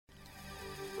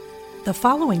The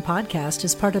following podcast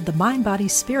is part of the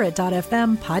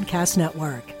MindBodySpirit.fm podcast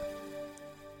network.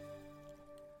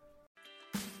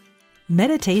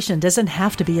 Meditation doesn't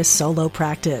have to be a solo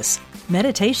practice.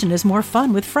 Meditation is more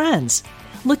fun with friends.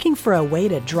 Looking for a way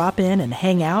to drop in and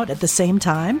hang out at the same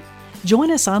time? Join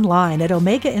us online at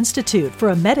Omega Institute for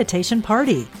a meditation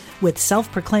party with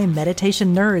self-proclaimed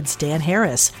meditation nerds Dan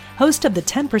Harris, host of the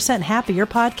 10% Happier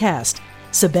podcast,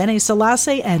 Sabene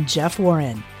Selassie, and Jeff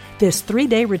Warren. This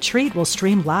 3-day retreat will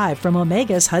stream live from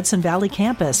Omega's Hudson Valley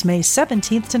campus May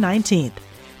 17th to 19th.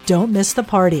 Don't miss the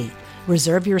party.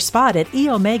 Reserve your spot at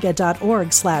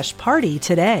eomega.org/party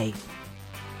today.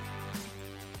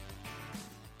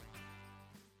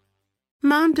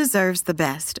 Mom deserves the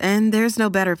best, and there's no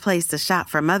better place to shop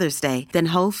for Mother's Day than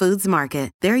Whole Foods Market.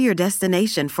 They're your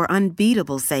destination for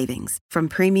unbeatable savings, from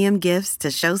premium gifts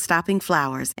to show-stopping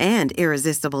flowers and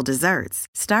irresistible desserts.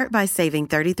 Start by saving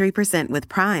 33% with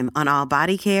Prime on all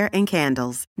body care and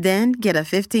candles. Then get a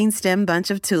 15-stem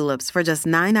bunch of tulips for just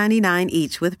 $9.99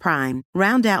 each with Prime.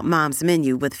 Round out Mom's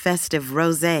menu with festive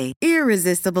rosé,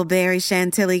 irresistible berry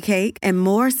chantilly cake, and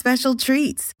more special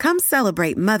treats. Come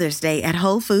celebrate Mother's Day at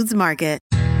Whole Foods Market.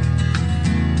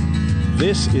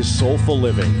 This is Soulful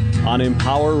Living on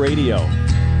Empower Radio.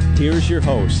 Here's your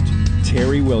host,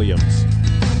 Terry Williams.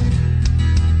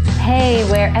 Hey,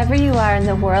 wherever you are in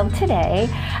the world today,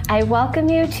 I welcome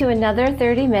you to another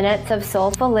 30 minutes of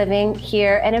Soulful Living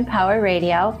here at Empower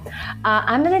Radio.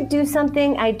 I'm going to do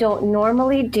something I don't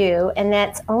normally do, and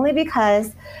that's only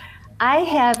because I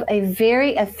have a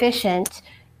very efficient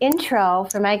intro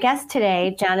for my guest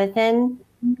today, Jonathon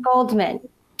Goldman.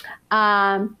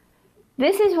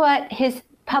 This is what his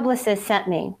publicist sent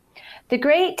me. The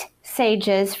great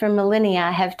sages for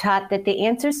millennia have taught that the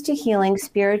answers to healing,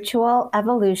 spiritual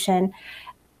evolution,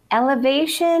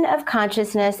 elevation of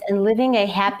consciousness, and living a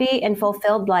happy and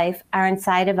fulfilled life are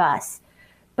inside of us.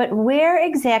 But where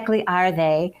exactly are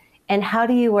they, and how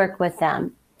do you work with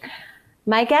them?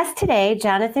 My guest today,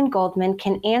 Jonathon Goldman,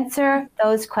 can answer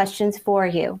those questions for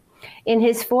you. In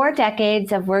his 4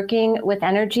 decades of working with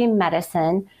energy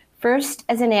medicine, first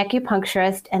as an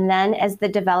acupuncturist and then as the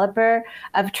developer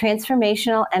of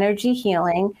transformational energy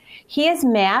healing, he has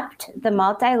mapped the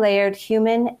multi-layered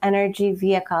human energy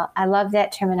vehicle. I love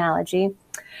that terminology.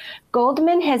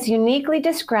 Goldman has uniquely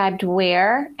described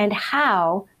where and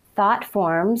how thought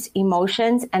forms,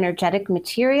 emotions, energetic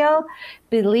material,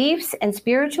 beliefs, and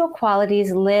spiritual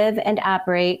qualities live and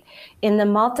operate in the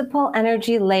multiple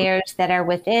energy layers that are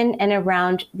within and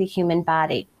around the human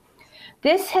body.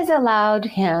 This has allowed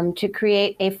him to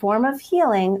create a form of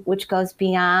healing which goes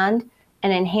beyond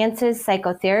and enhances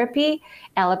psychotherapy,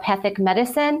 allopathic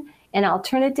medicine, and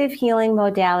alternative healing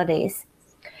modalities.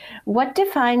 What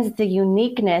defines the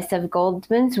uniqueness of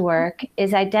Goldman's work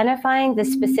is identifying the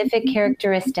specific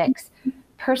characteristics,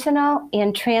 personal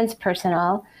and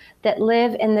transpersonal, that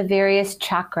live in the various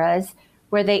chakras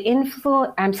where they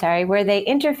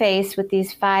interface with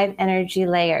these 5 energy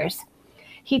layers.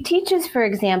 He teaches, for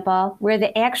example, where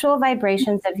the actual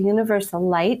vibrations of universal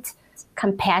light,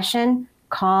 compassion,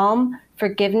 calm,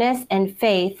 forgiveness, and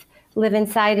faith live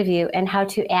inside of you, and how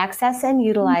to access and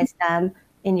utilize them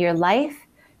in your life,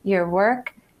 your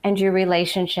work, and your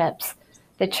relationships.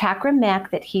 The chakra map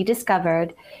that he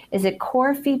discovered is a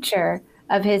core feature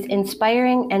of his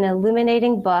inspiring and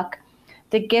illuminating book,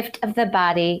 The Gift of the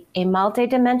Body, a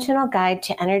multidimensional guide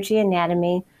to energy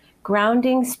anatomy,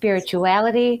 grounding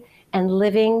spirituality, and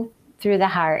living through the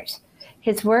heart.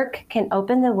 His work can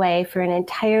open the way for an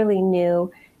entirely new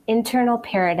internal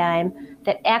paradigm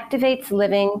that activates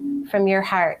living from your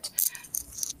heart.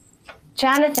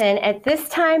 Jonathon, at this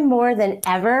time more than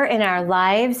ever in our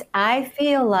lives, I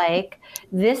feel like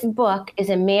this book is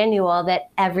a manual that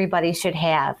everybody should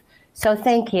have. So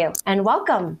thank you and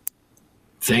welcome.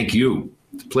 Thank you.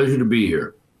 It's a pleasure to be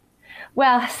here.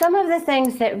 Well, some of the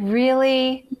things that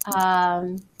really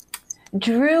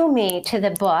drew me to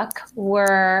the book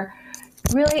were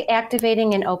really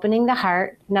activating and opening the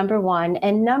heart, number 1,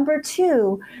 and number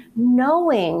 2,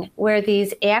 knowing where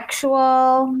these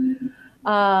actual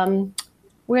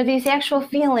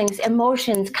feelings,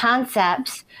 emotions,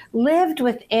 concepts lived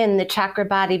within the chakra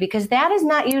body, because that is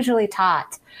not usually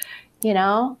taught, you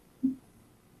know?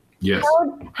 Yes.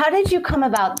 How did you come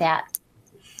about that?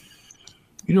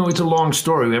 You know, it's a long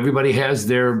story. Everybody has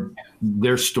their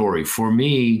story. For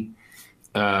me,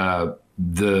 the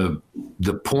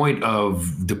point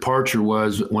of departure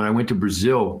was when I went to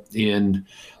Brazil in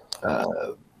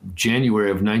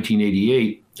January of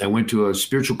 1988. I went to a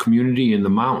spiritual community in the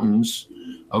mountains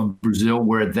of Brazil,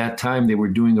 where at that time they were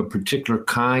doing a particular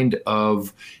kind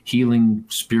of healing,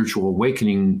 spiritual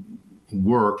awakening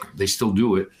work. They still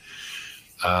do it.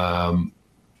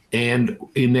 And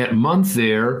in that month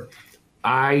there,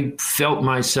 I felt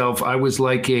myself, I was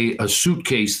like a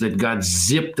suitcase that got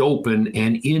zipped open,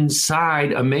 and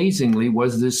inside, amazingly,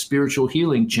 was this spiritual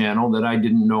healing channel that I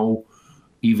didn't know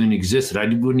even existed. I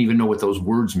wouldn't even know what those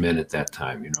words meant at that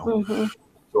time, you know. Mm-hmm.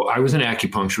 So I was an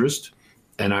acupuncturist,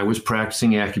 and I was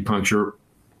practicing acupuncture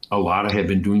a lot. I had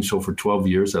been doing so for 12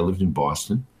 years. I lived in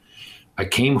Boston. I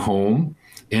came home,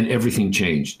 and everything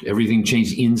changed. Everything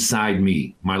changed inside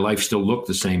me. My life still looked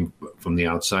the same from the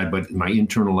outside, but my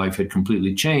internal life had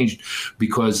completely changed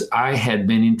because I had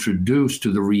been introduced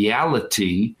to the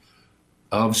reality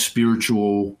of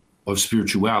spirituality,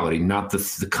 not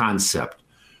the concept.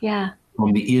 Yeah.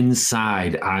 From the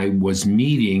inside, I was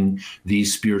meeting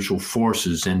these spiritual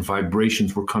forces, and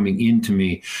vibrations were coming into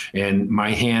me, and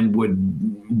my hand would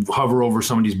hover over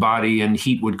somebody's body and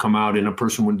heat would come out, and a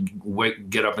person would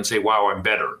get up and say, wow, I'm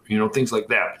better, you know, things like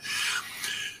that.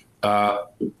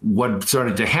 What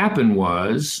started to happen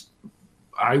was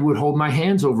I would hold my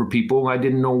hands over people. I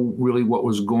didn't know really what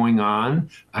was going on.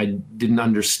 I didn't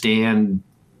understand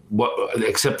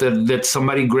except that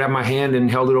somebody grabbed my hand and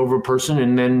held it over a person,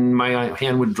 and then my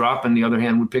hand would drop and the other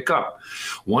hand would pick up.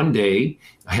 One day,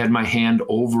 I had my hand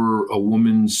over a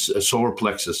woman's solar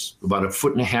plexus, about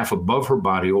 1.5 feet above her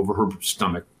body, over her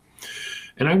stomach.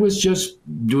 And I was just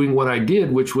doing what I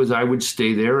did, which was I would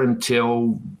stay there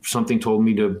until something told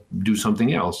me to do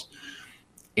something else.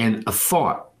 And a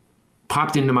thought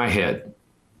popped into my head,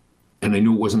 and I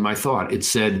knew it wasn't my thought. It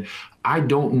said, I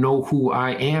don't know who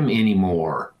I am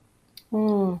anymore.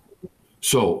 Mm.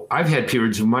 So I've had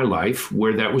periods of my life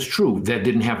where that was true. That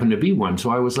didn't happen to be one. So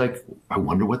I was like, I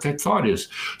wonder what that thought is.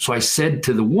 So I said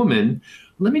to the woman,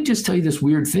 let me just tell you this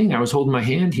weird thing. I was holding my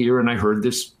hand here and I heard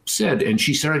this said, and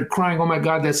she started crying. Oh my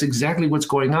God, that's exactly what's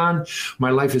going on. My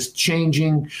life is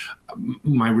changing.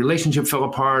 My relationship fell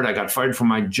apart. I got fired from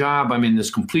my job. I'm in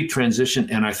this complete transition.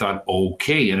 And I thought,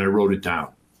 okay. And I wrote it down.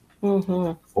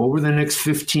 Mm-hmm. Over the next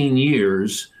 15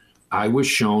 years, I was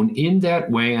shown in that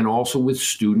way, and also with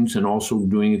students, and also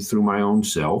doing it through my own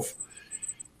self,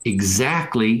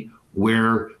 exactly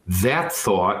where that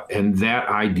thought and that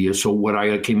idea. So what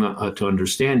I came to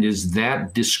understand is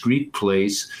that discrete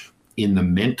place in the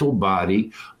mental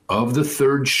body of the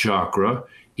third chakra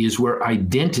is where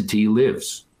identity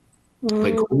lives. Mm.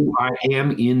 Like who I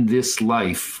am in this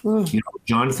life. Mm. You know,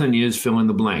 Jonathon is fill in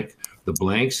the blank. The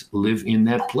blanks live in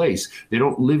that place. They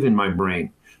don't live in my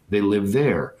brain. They live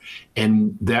there.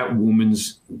 And that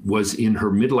woman's was in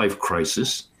her midlife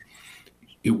crisis.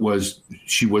 She was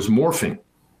morphing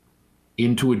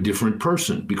into a different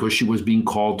person because she was being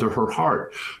called to her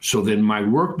heart. So then my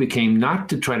work became not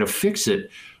to try to fix it.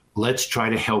 Let's try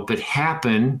to help it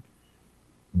happen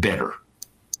better.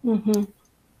 Mm-hmm.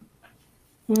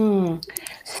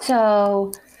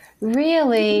 So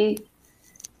really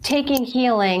taking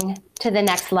healing to the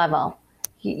next level.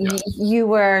 You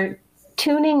were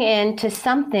tuning in to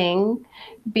something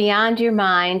beyond your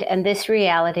mind and this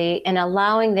reality, and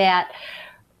allowing that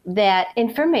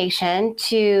information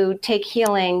to take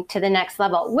healing to the next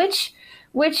level, which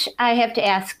I have to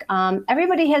ask,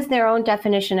 everybody has their own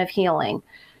definition of healing.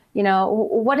 You know,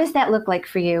 what does that look like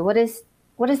for you? What does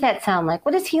that sound like?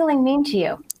 What does healing mean to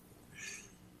you?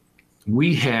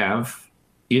 We have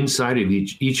inside of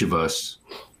each of us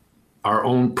our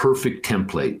own perfect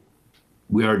template.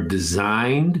 We are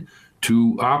designed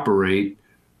to operate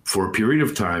for a period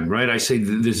of time, right? I say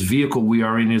this vehicle we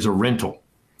are in is a rental,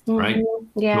 right?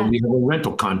 Yeah. So we have a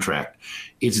rental contract.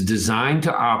 It's designed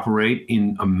to operate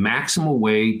in a maximal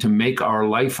way to make our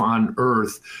life on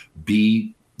earth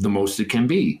be the most it can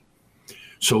be.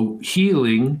 So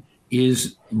healing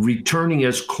is returning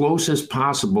as close as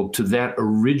possible to that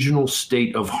original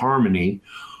state of harmony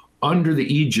under the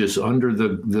aegis, under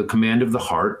the command of the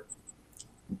heart,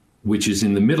 which is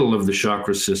in the middle of the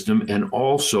chakra system, and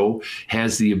also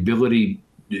has the ability,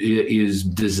 is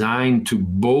designed to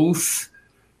both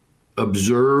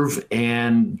observe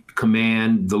and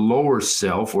command the lower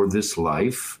self or this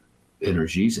life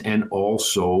energies, and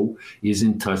also is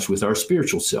in touch with our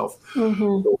spiritual self.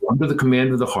 Mm-hmm. So under the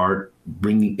command of the heart,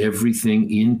 bringing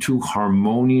everything into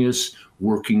harmonious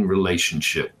working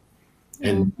relationship.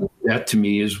 And that to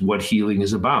me is what healing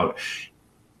is about.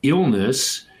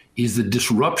 Illness is the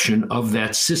disruption of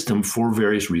that system for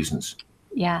various reasons.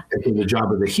 Yeah. And so the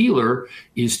job of the healer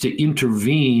is to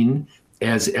intervene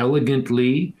as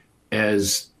elegantly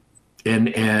as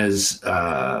minimally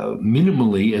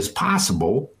as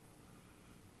possible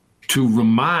to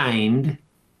remind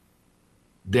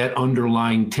that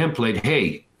underlying template,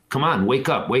 hey, come on, wake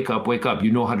up.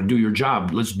 You know how to do your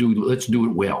job. Let's do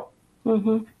it well.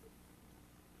 Mm-hmm.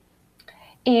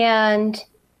 And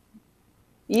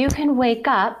you can wake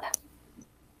up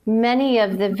many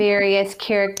of the various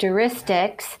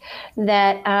characteristics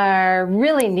that are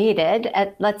really needed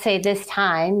at, let's say, this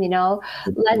time.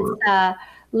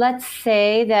 Let's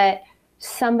say that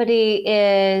somebody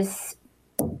is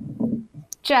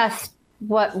just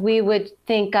what we would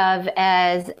think of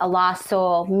as a lost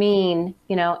soul, mean,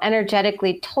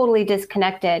 energetically totally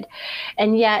disconnected.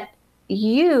 And yet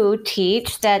you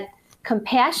teach that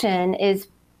compassion is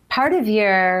part of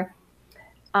your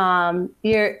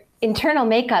internal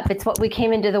makeup. It's what we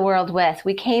came into the world with.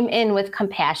 We came in with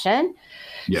compassion.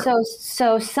 Yeah.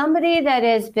 So somebody that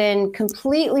has been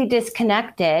completely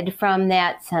disconnected from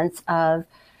that sense of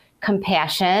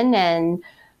compassion and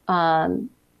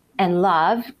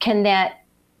love, can that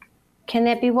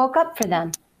be woke up for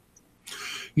them?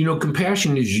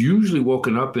 Compassion is usually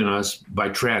woken up in us by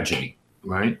tragedy,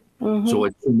 right? Mm-hmm. So a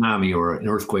tsunami or an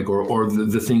earthquake or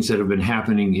the things that have been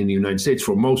happening in the United States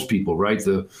for most people, right?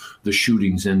 The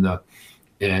shootings and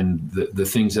the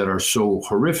things that are so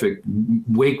horrific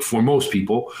for most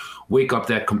people, wake up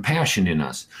that compassion in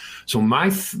us. So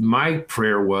my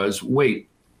prayer was, wait,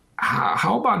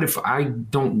 how about if I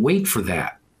don't wait for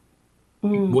that?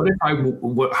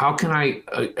 Mm. How can I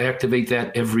activate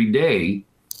that every day?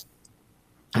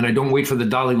 And I don't wait for the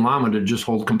Dalai Lama to just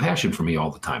hold compassion for me all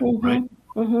the time, mm-hmm. right?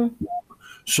 Mm-hmm.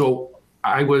 So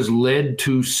I was led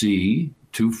to see,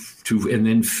 to and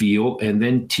then feel, and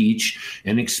then teach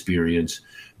and experience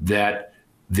that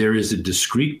there is a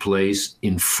discrete place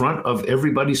in front of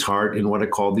everybody's heart in what I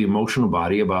call the emotional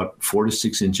body, about 4 to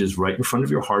 6 inches right in front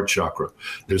of your heart chakra.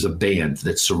 There's a band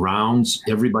that surrounds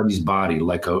everybody's body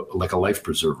like a life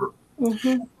preserver.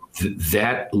 Mm-hmm.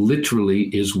 That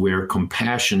literally is where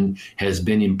compassion has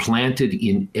been implanted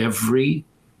in every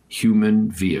human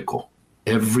vehicle.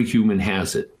 Every human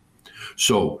has it.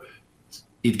 So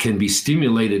it can be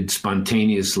stimulated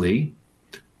spontaneously.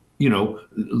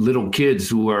 Little kids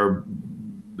who are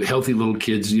healthy little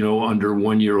kids, under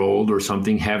 1 year old or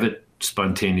something, have it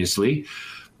spontaneously.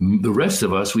 The rest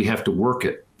of us, we have to work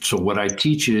it. So what I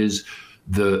teach is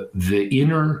the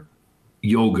inner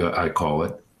yoga, I call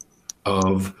it,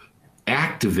 of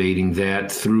activating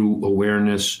that through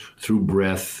awareness, through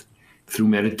breath, through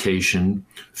meditation,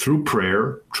 through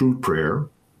prayer, true prayer,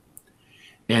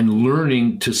 and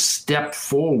learning to step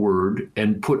forward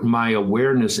and put my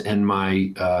awareness and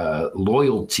my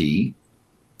loyalty,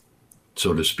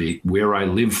 so to speak, where I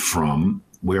live from,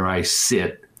 where I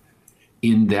sit,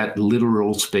 in that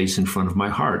literal space in front of my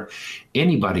heart.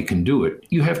 Anybody can do it.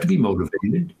 You have to be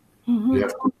motivated. Mm-hmm. You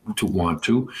have to want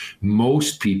to.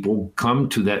 Most people come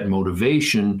to that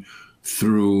motivation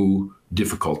through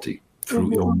difficulty,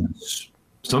 through mm-hmm. illness.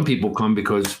 Some people come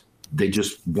because they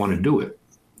just want to do it,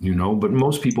 but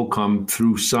most people come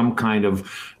through some kind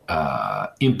of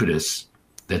impetus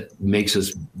that makes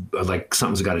us like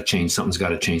something's got to change.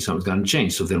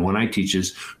 So then when I teach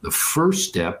is the first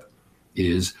step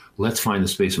is let's find the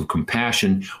space of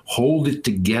compassion, hold it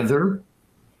together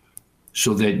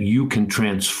so that you can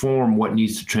transform what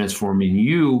needs to transform in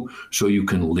you so you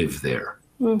can live there.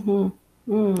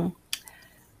 Mm-hmm. Mm.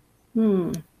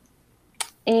 Mm.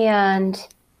 And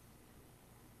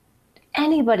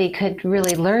anybody could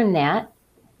really learn that,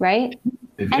 right?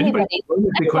 Anybody could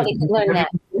learn that.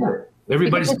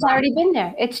 Because it's already been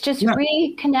there. It's just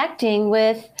reconnecting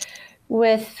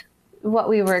with what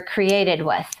we were created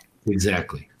with.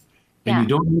 Exactly. And you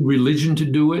don't need religion to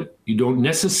do it. You don't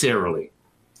necessarily.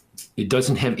 It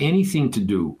doesn't have anything to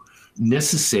do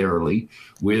necessarily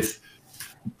with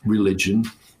religion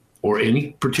or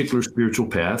any particular spiritual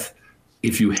path.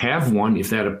 If you have one, if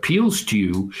that appeals to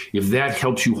you, if that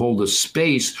helps you hold a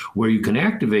space where you can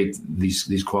activate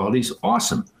these qualities,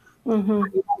 awesome. Mm-hmm.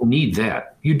 You don't need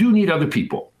that. You do need other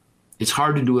people. It's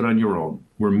hard to do it on your own.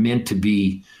 We're meant to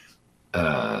be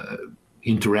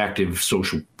interactive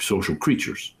social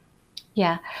creatures.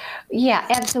 Yeah,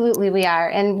 absolutely we are.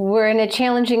 And we're in a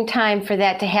challenging time for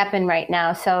that to happen right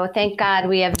now. So thank God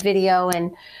we have video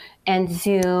and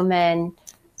Zoom and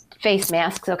face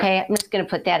masks, okay? I'm just going to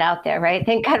put that out there, right?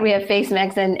 Thank God we have face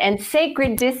masks and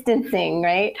sacred distancing,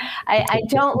 right? I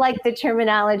don't like the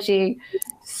terminology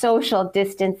social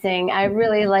distancing. I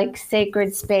really like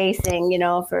sacred spacing,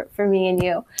 for me and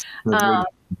you.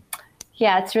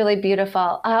 Yeah, it's really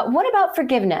beautiful. What about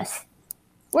forgiveness?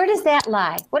 Where does that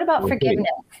lie? What about forgiveness?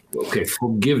 Okay,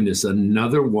 forgiveness,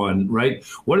 another one, right?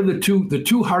 What are the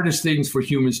two hardest things for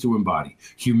humans to embody?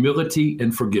 Humility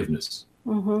and forgiveness.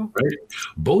 Mm-hmm. Right?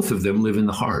 Both of them live in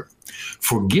the heart.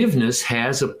 Forgiveness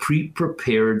has a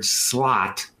pre-prepared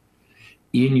slot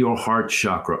in your heart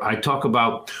chakra. I talk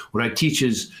about, what I teach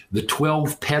is the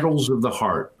 12 petals of the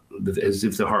heart. as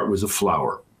if the heart was a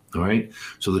flower. All right.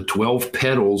 So the 12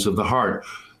 petals of the heart.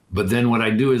 But then what I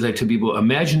do is I tell people,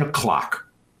 imagine a clock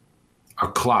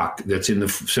that's in the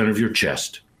center of your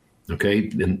chest. Okay.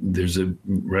 And there's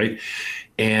right.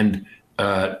 And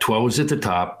 12 is at the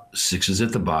top, 6 is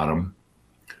at the bottom,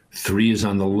 3 is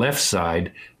on the left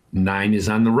side, 9 is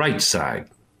on the right side.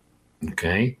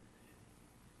 Okay.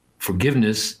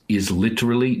 Forgiveness is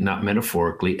literally, not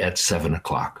metaphorically, at 7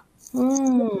 o'clock.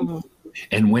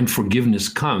 And when forgiveness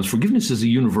comes, forgiveness is a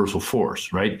universal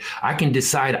force, right? I can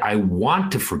decide I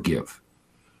want to forgive.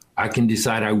 I can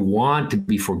decide I want to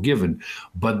be forgiven.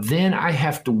 But then I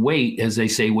have to wait, as they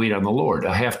say, wait on the Lord.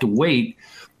 I have to wait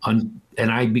and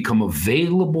I become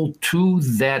available to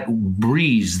that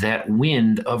breeze, that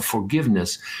wind of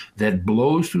forgiveness that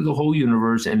blows through the whole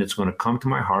universe, and it's going to come to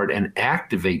my heart and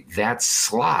activate that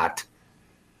slot,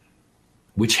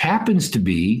 which happens to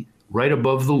be right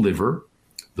above the liver.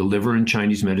 The liver in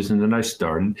Chinese medicine that I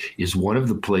started is one of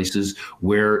the places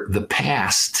where the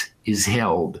past is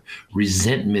held.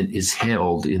 Resentment is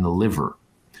held in the liver.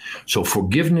 So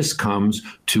forgiveness comes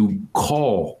to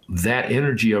call that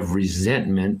energy of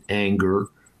resentment, anger,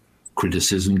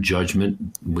 criticism, judgment,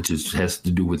 which has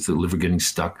to do with the liver getting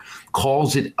stuck,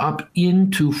 calls it up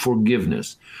into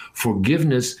forgiveness.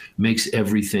 Forgiveness makes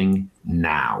everything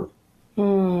now.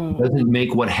 Doesn't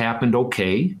make what happened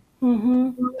okay.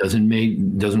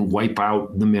 Doesn't wipe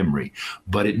out the memory,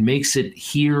 but it makes it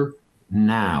here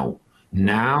now.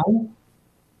 Now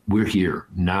we're here.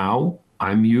 Now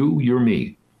I'm you, you're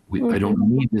me. I don't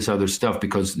need this other stuff,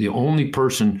 because the only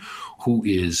person who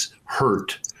is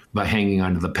hurt by hanging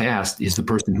on to the past is the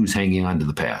person who's hanging on to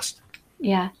the past.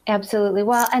 Yeah, absolutely.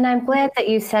 Well, and I'm glad that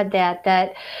you said that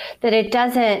it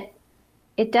doesn't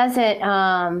it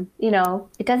doesn't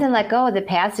let go of the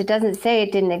past. It doesn't say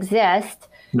it didn't exist.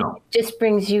 No. It just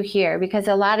brings you here, because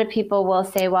a lot of people will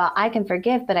say, well, I can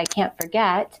forgive, but I can't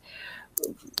forget.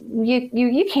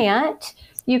 You can't.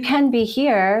 You can be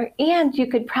here, and you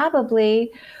could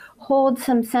probably hold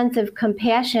some sense of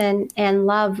compassion and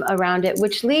love around it,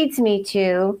 which leads me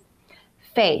to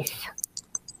faith.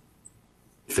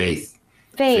 Faith.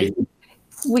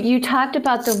 You talked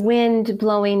about the wind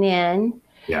blowing in.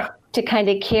 Yeah. To kind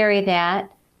of carry that.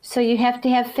 So you have to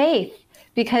have faith,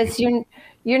 because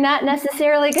you're not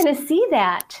necessarily going to see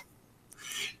that.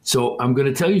 So I'm going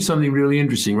to tell you something really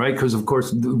interesting, right? Because of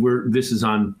course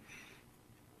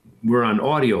we're on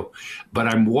audio, but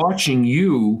I'm watching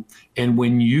you, and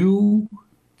when you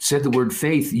said the word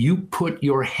faith, you put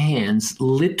your hands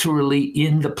literally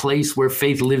in the place where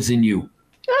faith lives in you.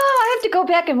 Oh, I have to go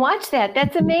back and watch that.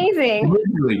 That's amazing.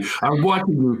 Literally, I'm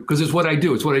watching you, because it's what I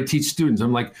do. It's what I teach students.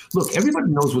 I'm like, look, everybody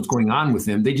knows what's going on with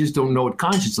them. They just don't know it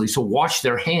consciously. So watch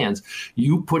their hands.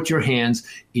 You put your hands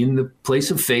in the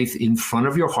place of faith in front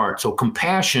of your heart. So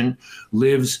compassion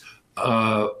lives.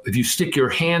 If you stick your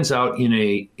hands out in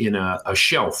a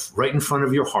shelf right in front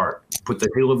of your heart, put the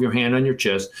heel of your hand on your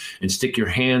chest and stick your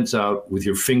hands out with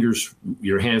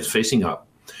your hands facing up.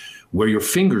 Where your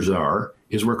fingers are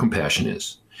is where compassion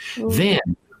is. Ooh. Then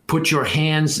put your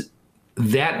hands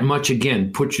that much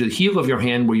again. Put the heel of your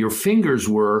hand where your fingers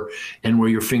were, and where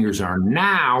your fingers are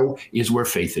now is where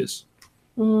faith is.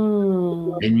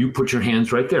 And you put your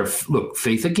hands right there. Look,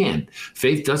 faith again.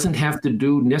 Faith doesn't have to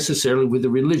do necessarily with the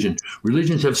religion.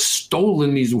 Religions have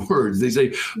stolen these words. They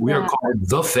say we are called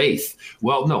the faith.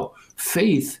 Well, no,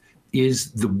 faith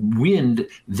is the wind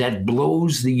that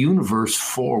blows the universe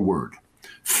forward.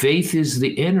 Faith is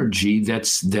the energy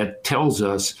that tells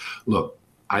us, look,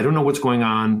 I don't know what's going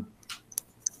on,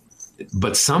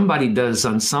 but somebody does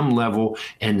on some level,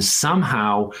 and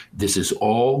somehow this is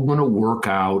all going to work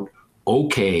out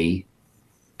okay,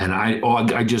 and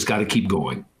I just got to keep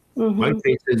going. My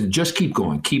faith says, just keep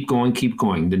going, keep going, keep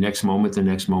going. The next moment, the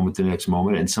next moment, the next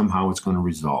moment, and somehow it's going to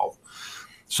resolve.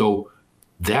 So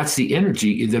that's the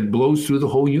energy that blows through the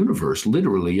whole universe.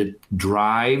 Literally, it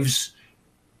drives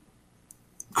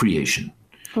creation.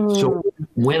 So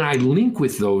when I link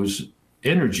with those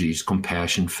energies,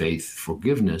 compassion, faith,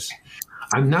 forgiveness,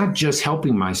 I'm not just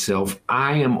helping myself.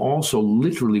 I am also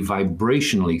literally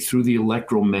vibrationally, through the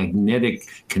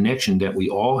electromagnetic connection that we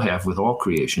all have with all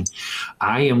creation,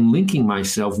 I am linking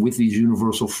myself with these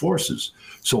universal forces.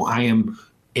 So I am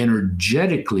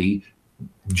energetically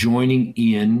joining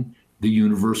in the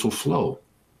universal flow.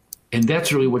 And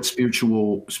that's really what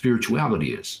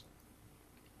spirituality is.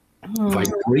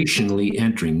 Vibrationally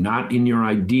entering, not in your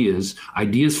ideas.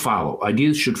 Ideas follow.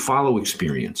 Ideas should follow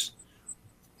experience,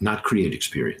 not create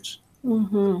experience.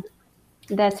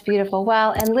 That's beautiful.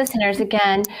 Well, and listeners,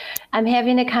 again, I'm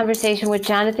having a conversation with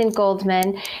Jonathon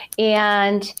Goldman.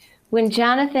 And when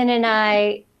Jonathon and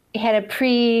I had a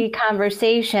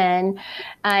pre-conversation,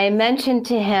 I mentioned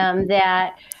to him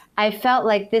that I felt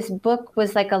like this book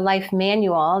was like a life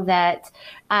manual, that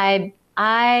I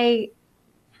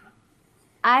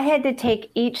had to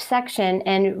take each section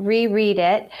and reread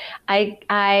it.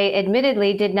 I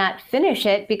admittedly did not finish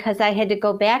it because I had to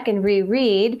go back and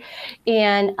reread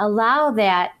and allow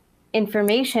that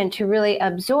information to really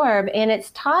absorb. And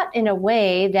it's taught in a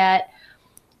way that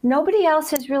nobody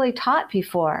else has really taught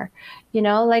before. You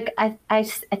know, like I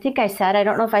think I said, I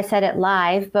don't know if I said it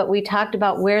live, but we talked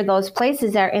about where those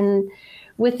places are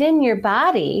within your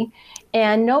body.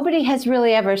 And nobody has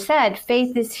really ever said,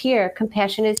 faith is here,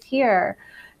 compassion is here.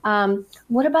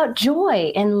 What about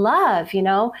joy and love? You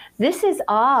know, this is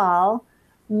all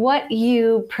what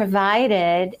you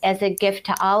provided as a gift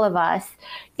to all of us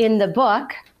in the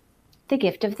book, The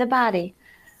Gift of the Body.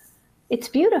 It's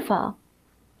beautiful.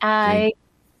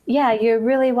 Yeah, you're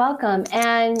really welcome.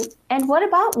 And what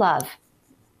about love?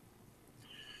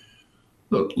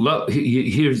 Look, love.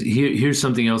 Here's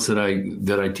something else that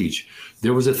I teach.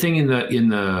 There was a thing in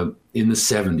the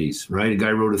 70s, right? A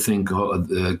guy wrote a thing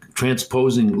called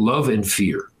Transposing Love and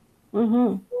Fear.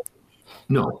 Mm-hmm.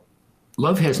 No,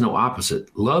 love has no opposite.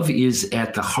 Love is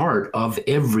at the heart of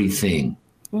everything.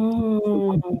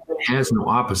 It has no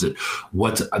opposite.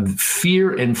 What's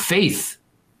fear and faith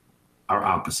are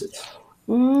opposites.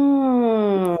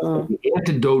 The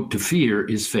antidote to fear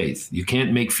is faith. You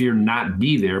can't make fear not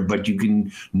be there, but you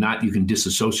can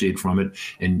disassociate from it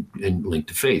and link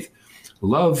to faith.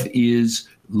 Love is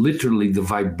literally the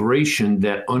vibration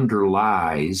that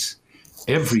underlies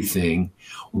everything.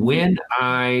 And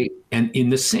in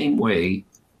the same way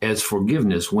as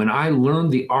forgiveness, when I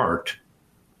learned the art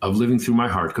of living through my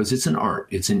heart, because it's an art,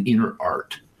 it's an inner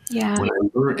art. Yeah.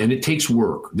 And it takes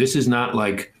work. This is not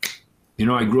like, you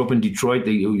know, I grew up in Detroit.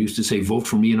 They used to say, vote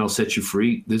for me and I'll set you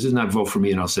free. This is not vote for me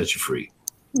and I'll set you free.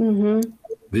 Mm-hmm.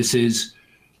 This is,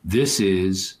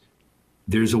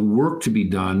 there's a work to be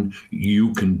done.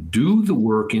 You can do the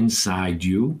work inside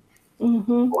you.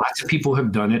 Mm-hmm. Lots of people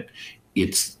have done it.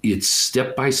 It's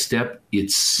step by step.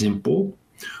 It's simple.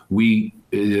 What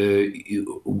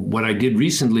I did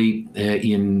recently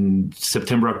in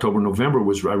September, October, November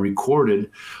was I recorded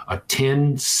a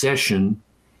 10-session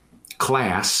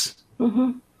class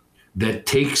that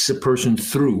takes a person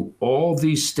through all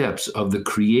these steps of the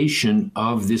creation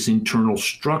of this internal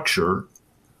structure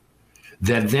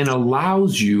that then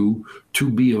allows you to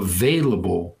be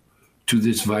available to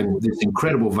this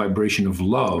incredible vibration of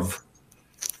love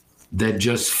that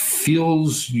just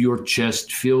fills your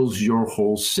chest, fills your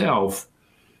whole self.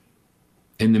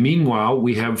 In the meanwhile,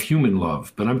 we have human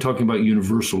love, but I'm talking about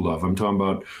universal love. I'm talking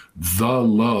about the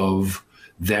love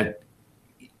that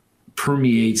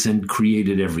permeates and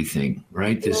created everything,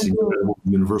 right? This incredible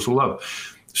universal love.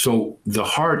 So the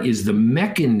heart is the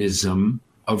mechanism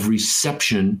of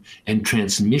reception and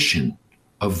transmission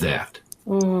of that.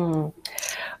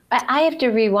 I have to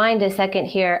rewind a second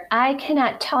here. I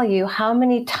cannot tell you how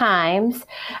many times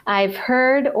I've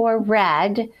heard or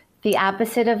read the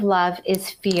opposite of love is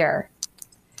fear.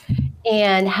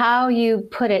 And how you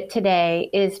put it today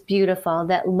is beautiful,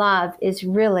 that love is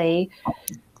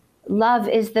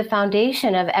the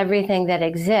foundation of everything that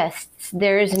exists.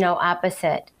 There is no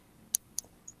opposite.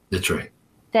 That's right.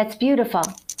 That's beautiful.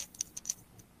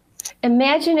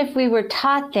 Imagine if we were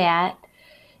taught that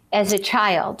as a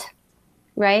child,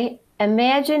 right?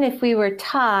 Imagine if we were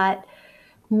taught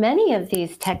many of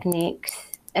these techniques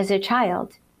as a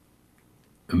child.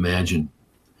 Imagine.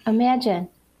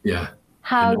 Yeah.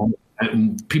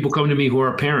 And people come to me who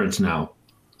are parents now.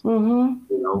 Mm-hmm.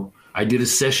 You know, I did a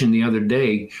session the other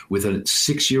day with a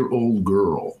 6-year-old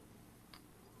girl.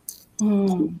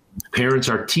 Parents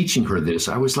are teaching her this.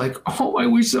 I was like, oh, I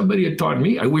wish somebody had taught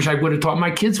me. I wish I would have taught my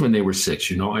kids when they were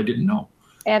 6. You know, I didn't know.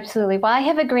 Absolutely. Well, I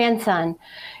have a grandson,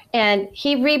 and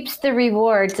he reaps the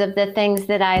rewards of the things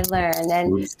that I learn.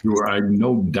 And I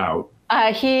no doubt.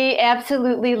 He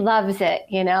absolutely loves it.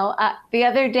 You know, the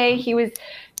other day he was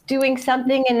doing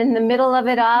something, and in the middle of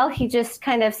it all, he just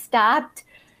kind of stopped,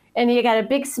 and he got a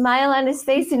big smile on his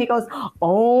face, and he goes,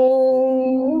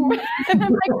 "Oh!" And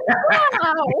I'm like,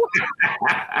 "Wow,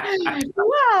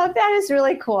 wow, that is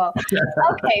really cool."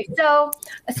 Okay, so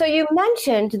you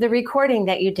mentioned the recording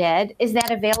that you did. Is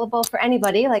that available for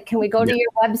anybody? Like, can we go to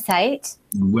your website?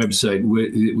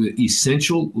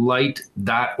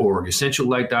 Essentiallight.org.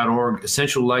 Essentiallight.org.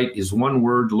 Essential Light is one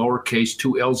word, lowercase,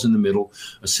 2 L's in the middle.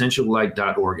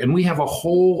 Essentiallight.org, and we have a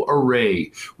whole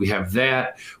array. We have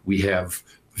that. We have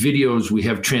videos, we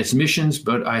have transmissions,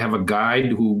 but I have a guide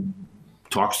who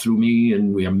talks through me,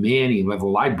 and we have Manny. We have a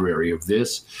library of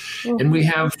this, and we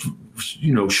have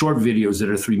short videos that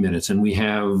are 3 minutes, and we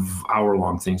have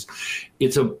hour-long things.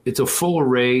 It's a full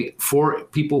array for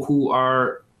people who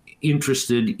are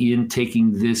interested in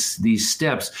taking these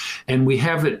steps, and we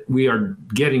are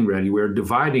getting ready. We're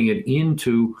dividing it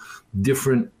into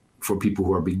different, for people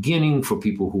who are beginning, for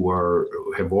people who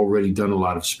have already done a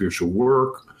lot of spiritual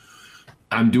work.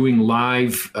 I'm doing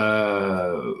live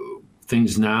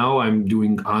things now. I'm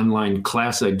doing online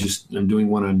class. I'm doing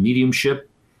one on mediumship,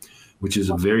 which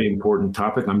is a very important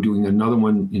topic. I'm doing another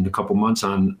one in a couple months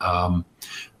on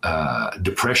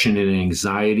depression and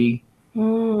anxiety,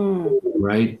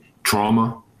 right?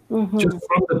 Trauma. Just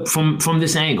from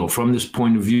this angle, from this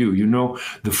point of view.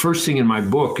 The first thing in my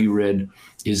book you read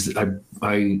is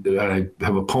I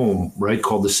have a poem, right,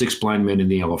 called The Six Blind Men and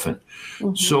the Elephant.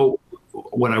 So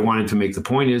what I wanted to make the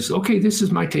point is, okay, this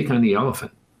is my take on the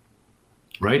elephant,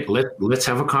 right? Let's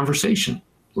have a conversation.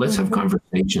 Let's have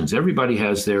conversations. Everybody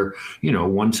has their,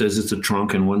 one says it's a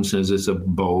trunk and one says it's a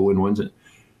bow and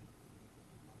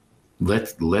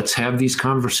let's have these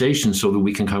conversations so that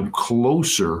we can come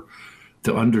closer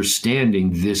to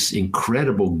understanding this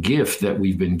incredible gift that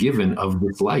we've been given of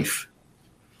this life.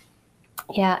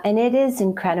 Yeah, and it is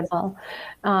incredible.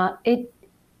 It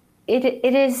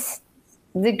is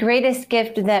the greatest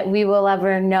gift that we will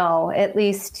ever know, at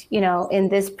least, in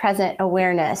this present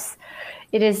awareness.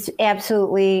 It is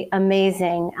absolutely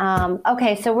amazing.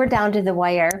 Okay, so we're down to the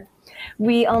wire.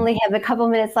 We only have a couple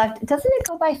minutes left. Doesn't it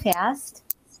go by fast?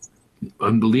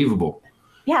 Unbelievable.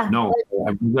 Yeah. No,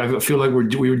 I feel like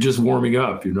we were just warming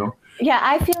up, Yeah,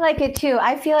 I feel like it too.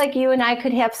 I feel like you and I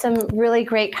could have some really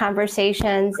great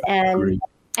conversations and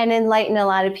enlighten a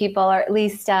lot of people, or at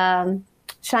least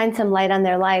shine some light on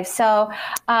their lives. So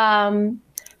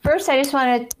first, I just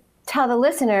want to tell the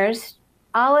listeners,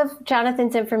 all of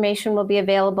Jonathon's information will be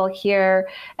available here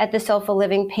at the Soulful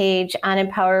Living page on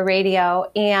Empower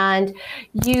Radio. And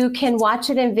you can watch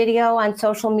it in video on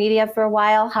social media for a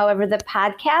while. However, the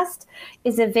podcast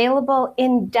is available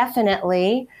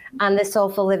indefinitely on the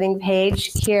Soulful Living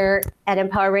page here at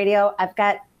Empower Radio. I've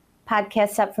got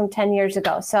podcasts up from 10 years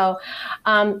ago. So,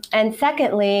 and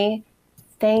secondly,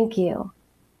 thank you.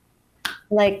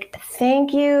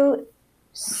 Thank you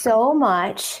so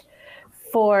much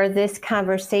for this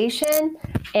conversation.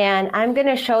 And I'm going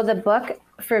to show the book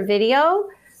for video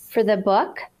for the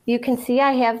book. You can see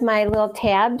I have my little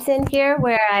tabs in here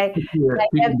where I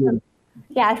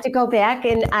have to go back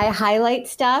and I highlight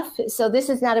stuff. So this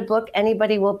is not a book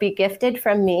anybody will be gifted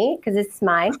from me because it's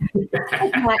mine.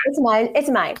 It's mine.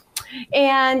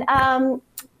 And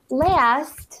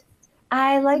last,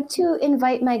 I like to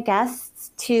invite my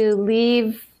guests to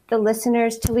leave the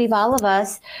listeners, to leave all of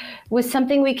us with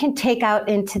something we can take out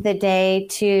into the day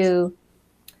to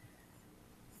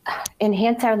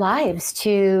enhance our lives,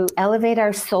 to elevate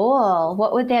our soul.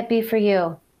 What would that be for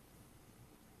you?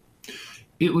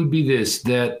 It would be this,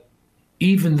 that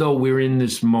even though we're in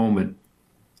this moment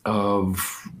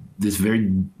of this very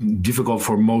difficult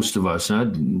for most of us,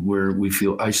 where we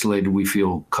feel isolated, we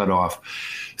feel cut off,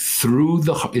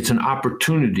 it's an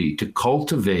opportunity to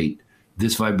cultivate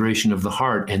this vibration of the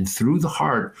heart. And through the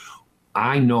heart,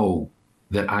 I know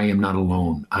that I am not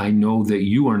alone. I know that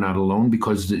you are not alone,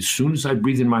 because as soon as I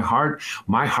breathe in my heart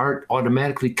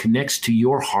automatically connects to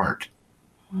your heart.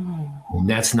 And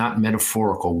that's not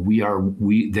metaphorical.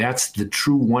 That's the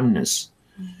true oneness.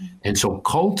 And so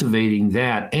cultivating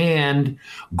that, and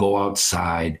go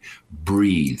outside,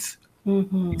 breathe.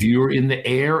 If you're in the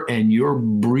air and you're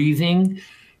breathing,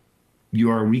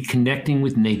 you are reconnecting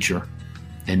with nature.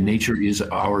 And nature is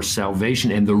our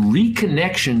salvation. And the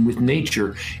reconnection with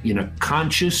nature in a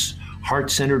conscious,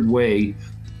 heart-centered way,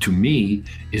 to me,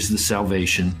 is the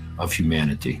salvation of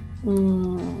humanity.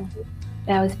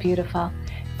 That was beautiful.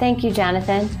 Thank you,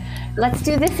 Jonathon. Let's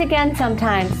do this again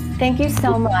sometime. Thank you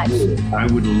so much. I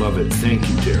would love it. Thank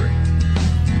you, Terry.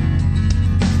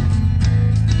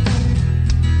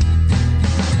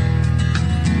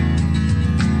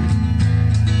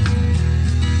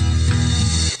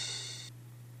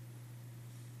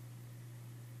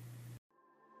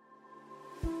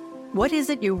 What is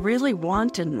it you really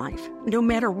want in life? No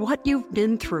matter what you've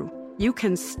been through, you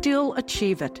can still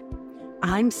achieve it.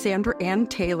 I'm Sandra Ann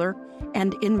Taylor,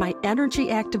 and in my Energy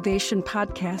Activation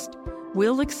podcast,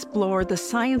 we'll explore the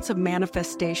science of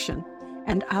manifestation,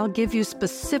 and I'll give you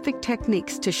specific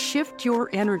techniques to shift your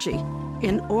energy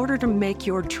in order to make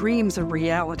your dreams a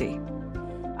reality.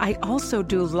 I also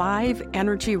do live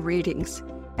energy readings,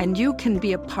 and you can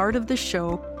be a part of the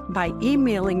show by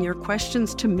emailing your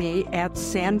questions to me at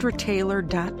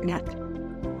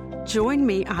sandrataylor.net. Join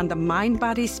me on the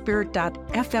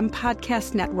mindbodyspirit.fm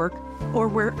podcast network or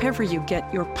wherever you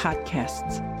get your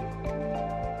podcasts.